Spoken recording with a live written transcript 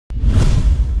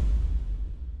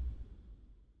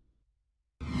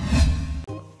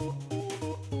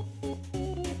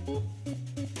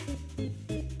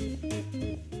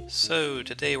So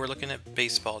today we're looking at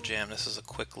Baseball Jam. This is a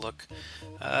quick look.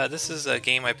 This is a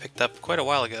game I picked up quite a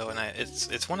while ago, and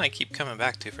it's one I keep coming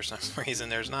back to for some reason.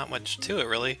 There's not much to it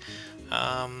really,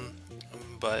 um,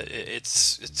 but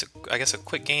I guess a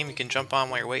quick game you can jump on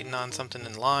while you're waiting on something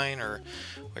in line or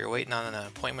while you're waiting on an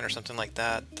appointment or something like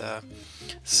that.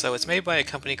 So it's made by a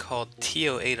company called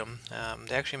TO8em.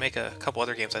 They actually make a couple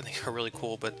other games I think are really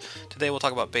cool, but today we'll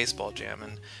talk about Baseball Jam,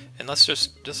 and let's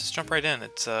just jump right in.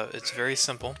 It's very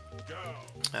simple.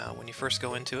 When you first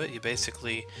go into it, you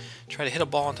basically try to hit a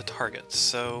ball into targets.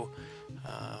 So,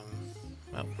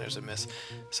 well, there's a miss.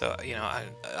 So,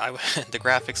 the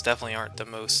graphics definitely aren't the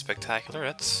most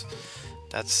spectacular.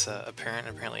 That's apparent.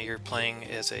 Apparently, you're playing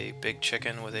as a big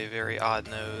chicken with a very odd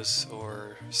nose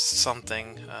or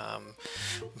something.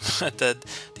 But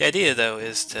the idea, though,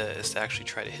 is to actually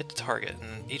try to hit the target.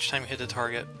 And each time you hit the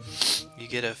target, you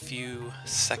get a few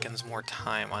seconds more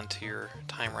time onto your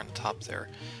timer on the top there.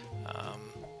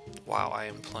 Wow, I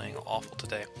am playing awful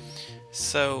today.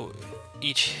 So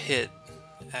each hit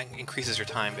increases your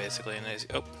time basically, and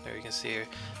there you can see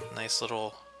a nice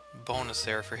little bonus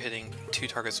there for hitting 2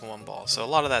 targets in 1 ball. So a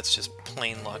lot of that's just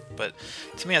plain luck, but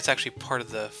to me that's actually part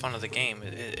of the fun of the game.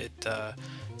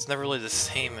 It's never really the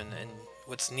same, and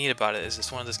what's neat about it is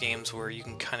it's one of those games where you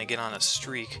can kind of get on a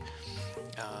streak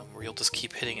where you'll just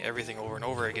keep hitting everything over and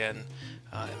over again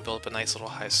and build up a nice little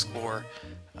high score.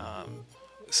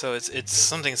 So it's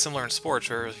something similar in sports,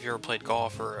 or if you ever played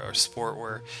golf or a sport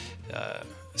where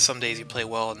some days you play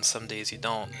well and some days you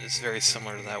don't. It's very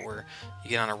similar to that, where you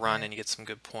get on a run and you get some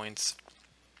good points.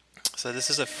 So this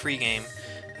is a free game.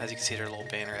 As you can see, their little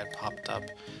banner had popped up,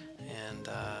 and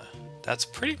that's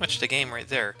pretty much the game right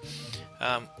there.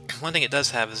 One thing it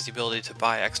does have is the ability to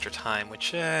buy extra time,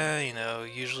 which,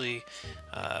 usually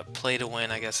play to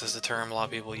win, I guess is the term a lot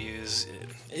of people use.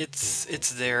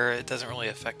 It's there. It doesn't really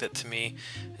affect it to me.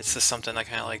 It's just something I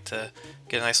kind of like to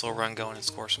get a nice little run going and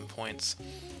score some points.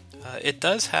 It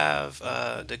does have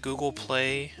the Google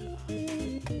Play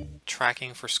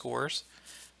tracking for scores.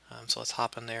 So let's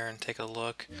hop in there and take a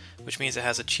look, which means it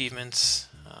has achievements.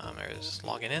 There's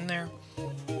logging in there.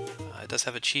 It does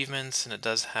have achievements, and it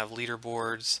does have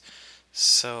leaderboards.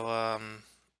 So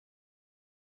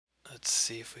let's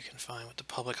see if we can find what the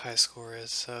public high score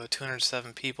is. So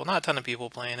 207 people, not a ton of people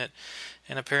playing it,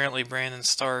 and apparently Brandon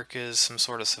Stark is some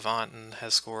sort of savant and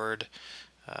has scored,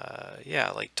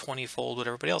 yeah, like 20-fold what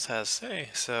everybody else has. Hey,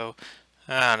 so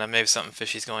I don't know, maybe something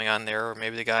fishy's going on there, or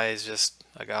maybe the guy is just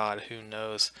a god. Who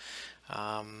knows?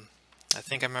 I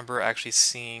think I remember actually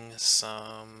seeing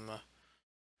some.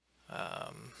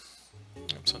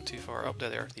 Oops, I'm too far up.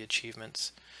 There, the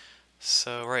achievements.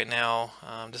 So right now,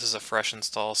 this is a fresh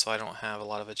install, so I don't have a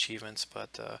lot of achievements,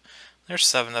 but there's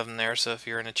 7 of them there. So if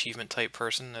you're an achievement type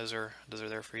person, those are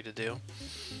there for you to do.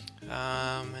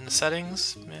 In the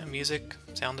settings, yeah, music,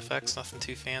 sound effects, nothing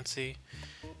too fancy,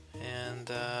 and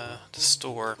the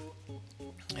store.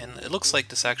 And it looks like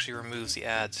this actually removes the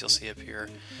ads you'll see up here,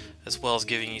 as well as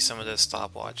giving you some of those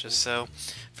stopwatches. So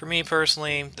for me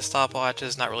personally, the stopwatch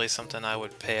is not really something I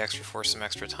would pay extra for some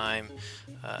extra time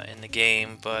in the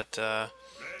game, but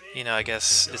I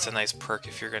guess it's a nice perk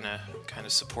if you're gonna kind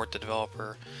of support the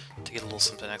developer to get a little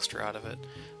something extra out of it.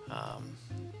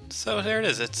 So there it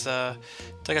is. It's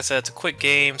like I said, it's a quick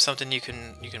game, something you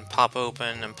can pop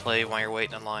open and play while you're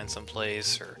waiting in line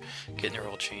someplace, or getting your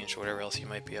oil changed, or whatever else you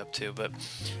might be up to. But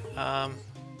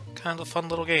kind of a fun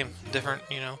little game. Different,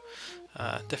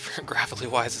 different graphically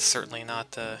wise. It's certainly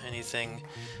not anything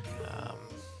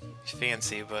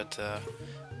fancy, but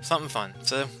something fun.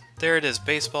 So there it is,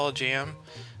 Baseball Jam.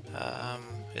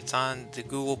 It's on the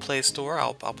Google Play Store.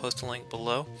 I'll post a link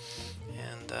below,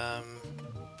 and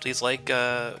please like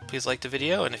the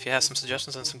video, and if you have some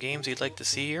suggestions on some games you'd like to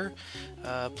see here,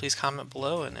 please comment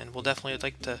below, and we'll definitely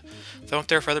like to throw them up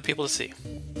there for other people to see.